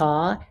 ti,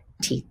 ta,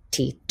 ti,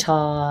 ti,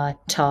 ta,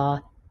 ta,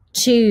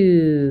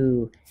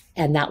 2.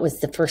 And that was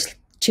the first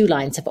 2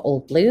 lines of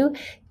Old Blue.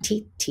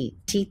 Ti, ti,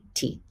 ti,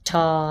 ti,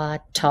 ta,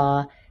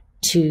 ta,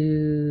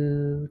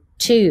 2,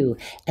 2.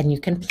 And you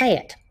can play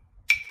it.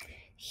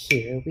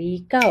 Here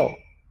we go.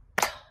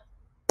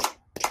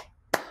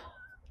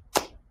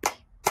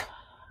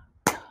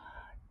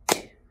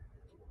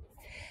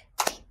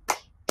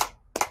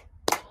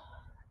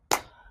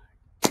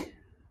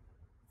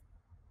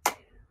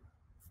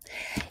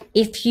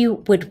 If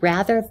you would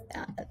rather,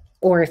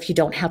 or if you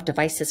don't have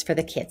devices for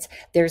the kids,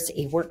 there's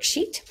a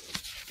worksheet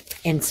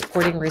in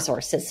supporting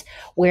resources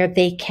where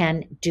they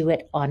can do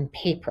it on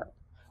paper.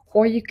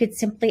 Or you could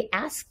simply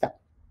ask them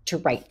to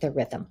write the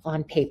rhythm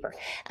on paper.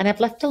 And I've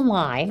left a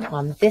line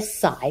on this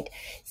side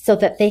so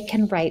that they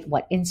can write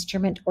what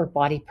instrument or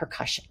body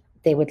percussion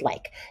they would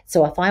like.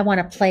 So if I want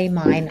to play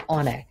mine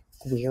on a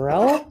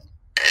guiro,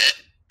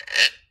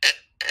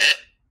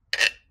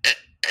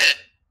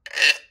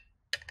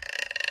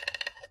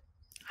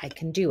 I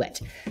can do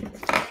it.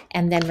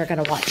 And then we're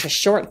going to watch a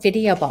short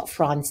video about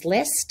Franz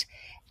Liszt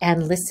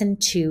and listen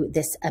to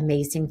this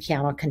amazing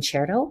piano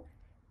concerto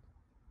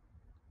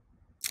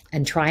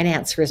and try and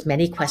answer as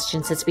many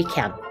questions as we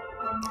can.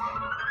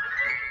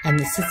 And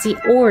this is the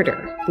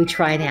order we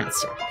try and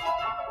answer.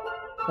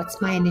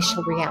 What's my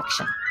initial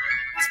reaction?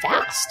 It's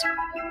fast.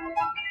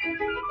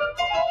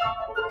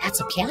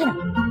 That's a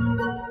piano.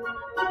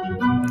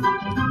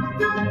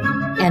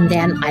 And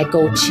then I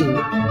go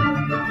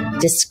to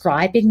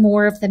describing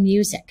more of the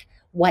music.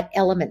 What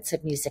elements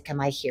of music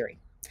am I hearing?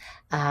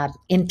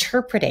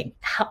 Interpreting.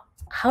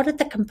 How did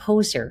the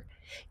composer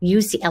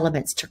use the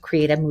elements to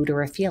create a mood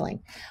or a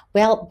feeling?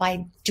 Well,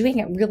 by doing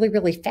it really,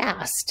 really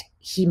fast,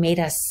 he made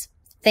us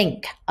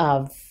think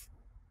of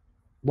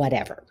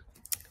whatever.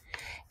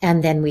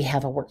 And then we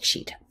have a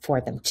worksheet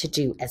for them to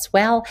do as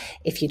well.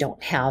 If you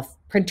don't have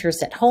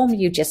printers at home,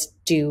 you just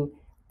do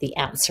the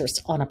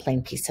answers on a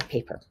plain piece of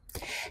paper.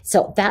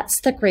 So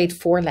that's the grade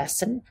 4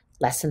 lesson,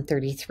 lesson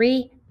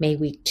 33, May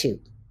week 2.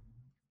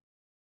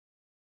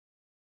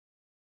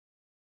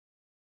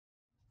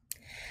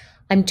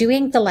 I'm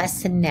doing the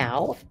lesson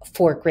now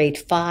for grade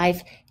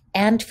 5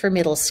 and for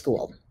middle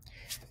school.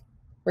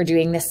 We're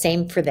doing the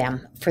same for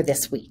them for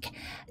this week.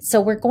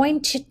 So we're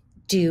going to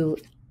do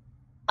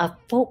a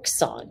folk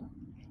song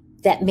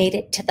that made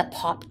it to the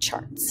pop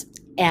charts.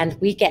 And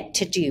we get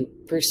to do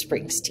Bruce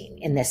Springsteen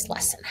in this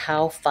lesson.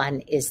 How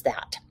fun is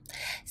that?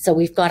 So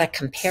we've got a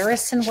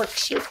comparison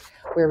worksheet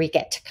where we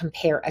get to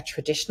compare a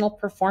traditional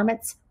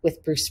performance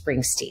with Bruce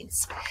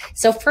Springsteen's.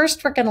 So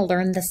first we're going to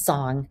learn the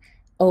song,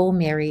 Oh,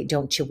 Mary,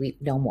 Don't You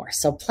Weep No More.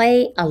 So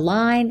play a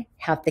line,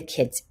 have the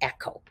kids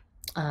echo.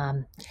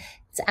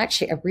 It's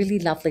actually a really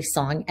lovely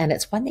song, and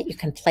it's one that you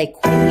can play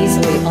quite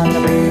easily on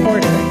the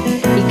recorder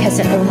because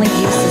it only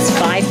uses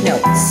 5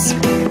 notes.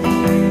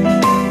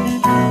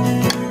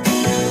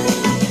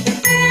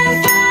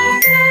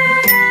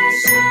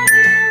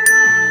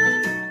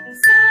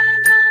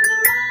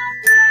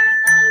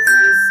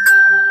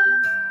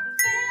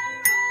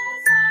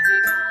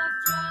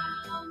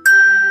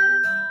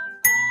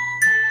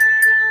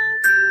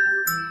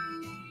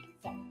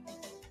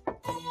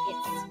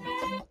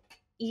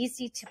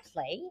 Easy to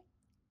play,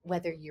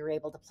 whether you're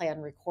able to play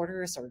on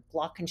recorders or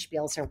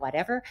glockenspiels or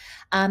whatever.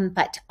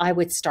 But I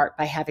would start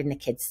by having the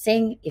kids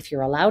sing if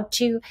you're allowed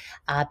to.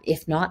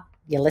 If not,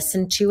 you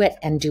listen to it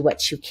and do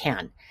what you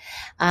can.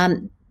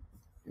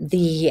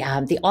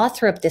 The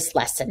author of this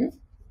lesson,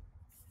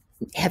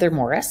 Heather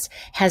Morris,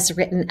 has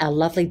written a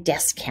lovely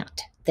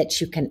descant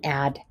that you can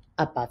add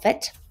above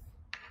it.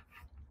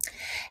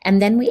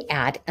 And then we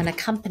add an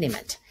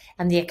accompaniment.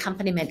 And the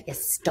accompaniment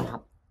is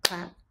stomp,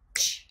 clap,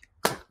 psh,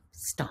 clap,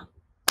 stomp,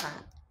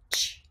 clap,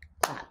 psh,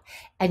 clap.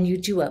 And you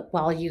do it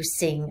while you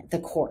sing the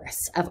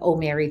chorus of Oh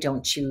Mary,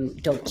 Don't You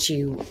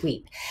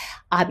Weep.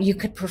 You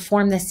could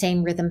perform the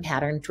same rhythm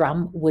pattern,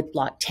 drum,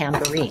 woodblock,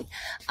 tambourine.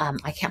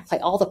 I can't play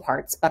all the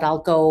parts, but I'll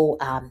go,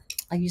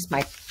 I'll use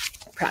my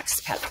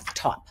practice pad at the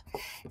top.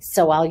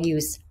 So I'll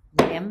use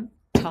rim,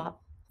 top,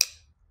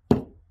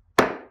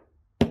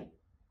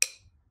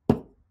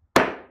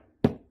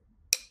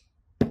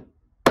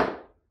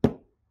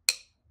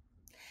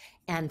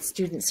 and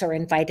students are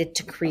invited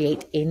to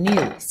create a new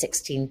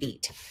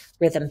 16-beat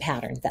rhythm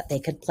pattern that they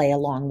could play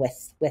along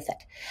with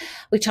it.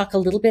 We talk a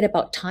little bit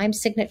about time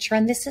signature,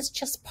 and this is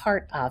just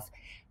part of,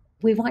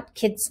 we want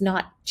kids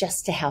not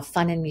just to have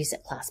fun in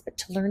music class, but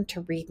to learn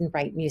to read and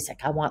write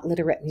music. I want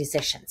literate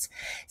musicians.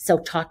 So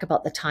talk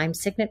about the time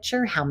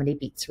signature, how many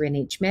beats are in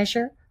each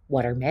measure,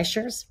 what are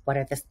measures, what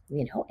are the,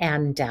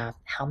 and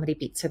how many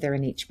beats are there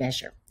in each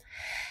measure.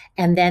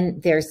 And then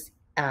there's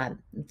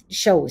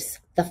shows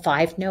the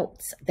 5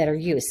 notes that are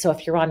used. So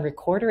if you're on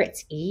recorder,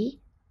 it's E,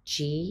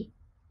 G,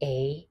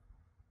 A,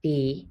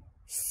 B,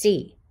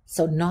 C.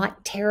 So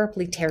not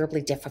terribly,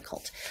 terribly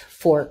difficult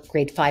for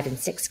grade 5 and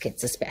 6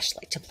 kids,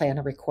 especially, to play on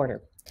a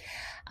recorder.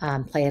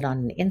 Play it on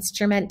an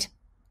instrument.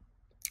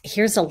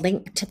 Here's a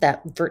link to the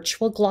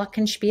virtual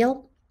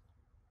glockenspiel.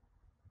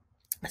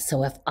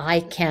 So if I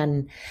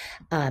can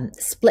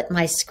split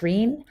my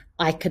screen,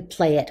 I could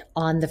play it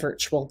on the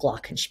virtual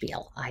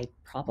glockenspiel. I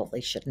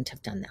probably shouldn't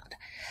have done that.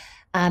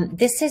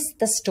 This is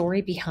the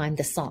story behind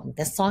the song.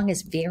 The song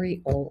is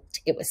very old.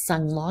 It was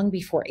sung long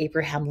before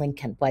Abraham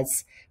Lincoln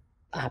was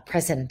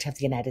President of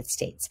the United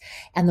States.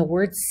 And the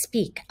words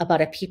speak about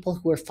a people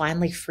who were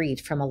finally freed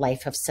from a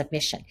life of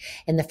submission.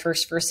 In the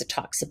first verse, it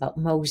talks about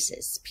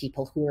Moses,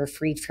 people who were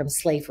freed from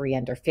slavery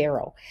under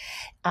Pharaoh.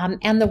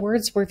 And the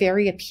words were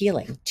very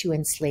appealing to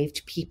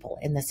enslaved people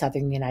in the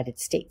southern United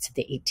States of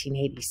the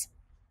 1880s.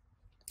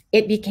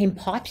 It became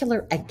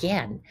popular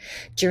again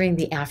during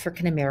the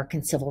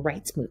African-American civil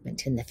rights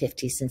movement in the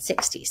 50s and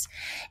 60s.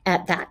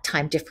 At that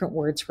time, different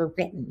words were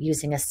written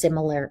using a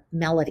similar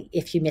melody,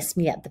 If You Miss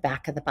Me at the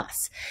Back of the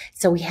Bus.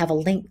 So we have a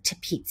link to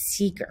Pete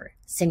Seeger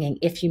singing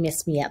If You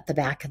Miss Me at the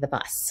Back of the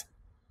Bus.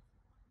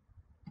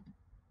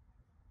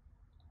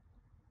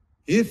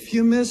 If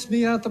you miss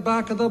me at the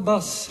back of the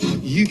bus,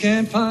 you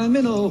can't find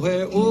me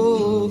nowhere.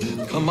 Oh,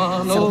 come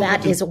on over. So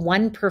that is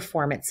one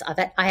performance of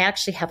it. I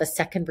actually have a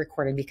second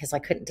recording because I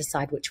couldn't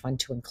decide which one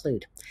to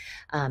include.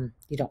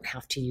 You don't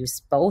have to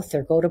use both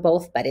or go to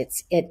both, but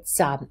it's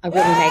a really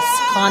nice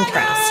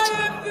contrast.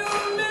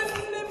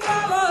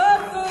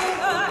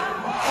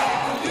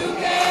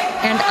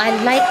 And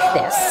I like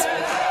this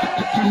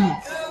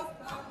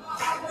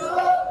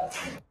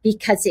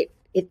because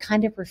it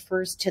kind of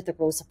refers to the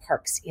Rosa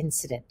Parks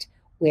incident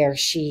where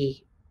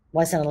she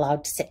wasn't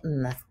allowed to sit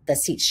in the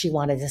seat she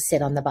wanted to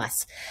sit on the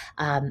bus.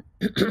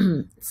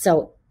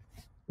 So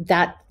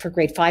that for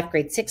grade 5,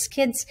 grade 6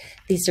 kids,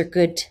 these are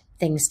good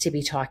things to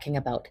be talking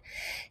about.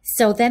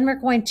 So then we're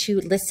going to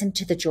listen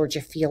to the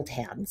Georgia Field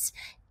Hands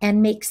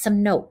and make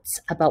some notes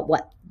about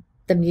what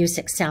the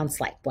music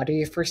sounds like. What are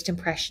your first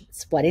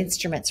impressions? What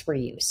instruments were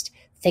used?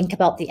 Think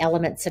about the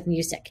elements of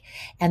music.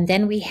 And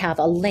then we have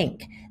a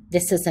link.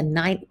 This is a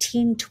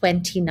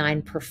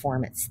 1929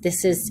 performance.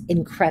 This is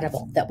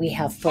incredible that we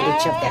have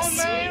footage of this.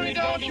 Oh, Mary,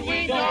 don't you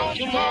weep, don't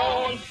you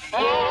mourn.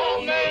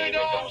 Oh, Mary,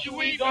 don't you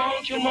weep,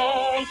 don't you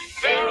mourn.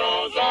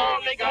 Pharaoh's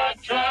army got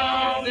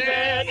drowned.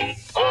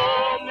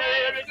 Oh,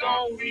 Mary,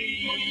 don't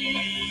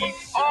weep.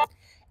 Oh.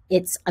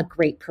 It's a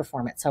great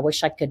performance. I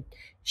wish I could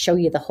show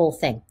you the whole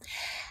thing.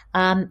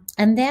 And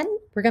then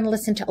we're going to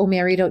listen to Oh,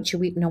 Mary, Don't You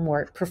Weep No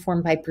More,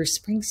 performed by Bruce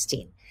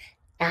Springsteen.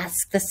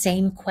 Ask the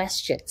same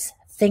questions.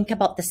 Think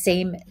about the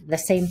same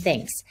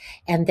things.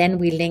 And then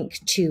we link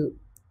to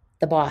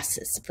the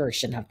Boss's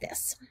version of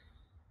this.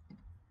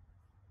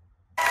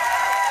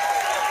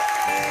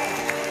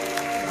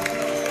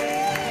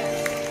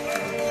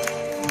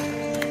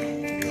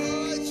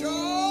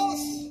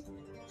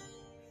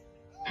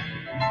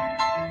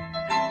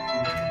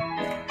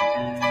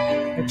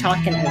 We're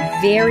talking a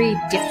very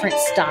different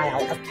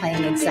style of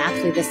playing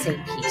exactly the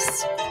same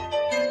piece.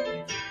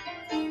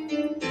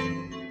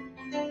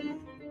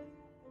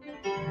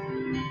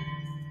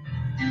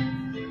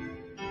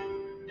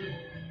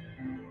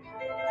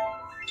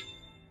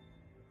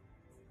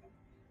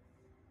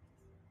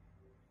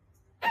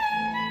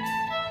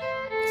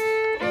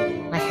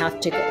 Have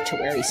to go to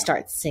where he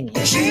starts singing.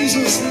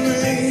 Jesus'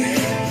 name,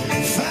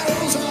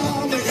 Pharaoh's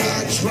army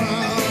got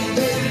drowned.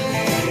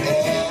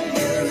 Oh,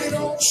 Mary,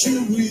 don't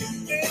you weep.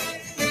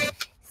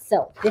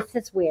 So this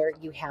is where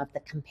you have the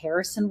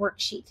comparison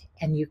worksheet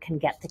and you can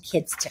get the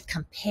kids to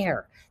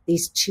compare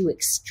these two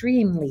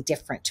extremely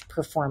different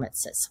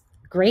performances.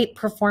 Great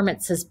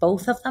performances,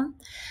 both of them.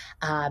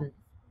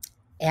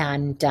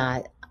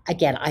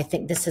 Again, I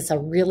think this is a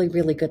really,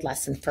 really good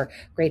lesson for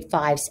grade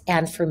 5s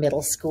and for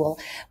middle school.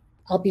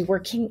 I'll be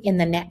working in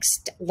the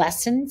next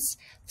lessons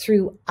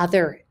through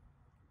other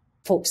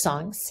folk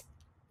songs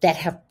that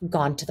have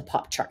gone to the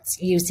pop charts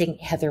using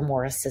Heather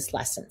Morris's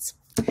lessons.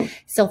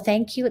 So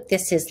thank you.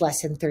 This is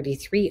lesson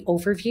 33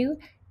 overview,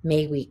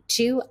 May week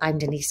 2. I'm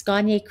Denise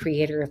Gagne,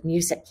 creator of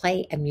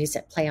Musicplay and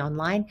Musicplay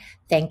Online.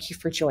 Thank you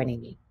for joining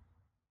me.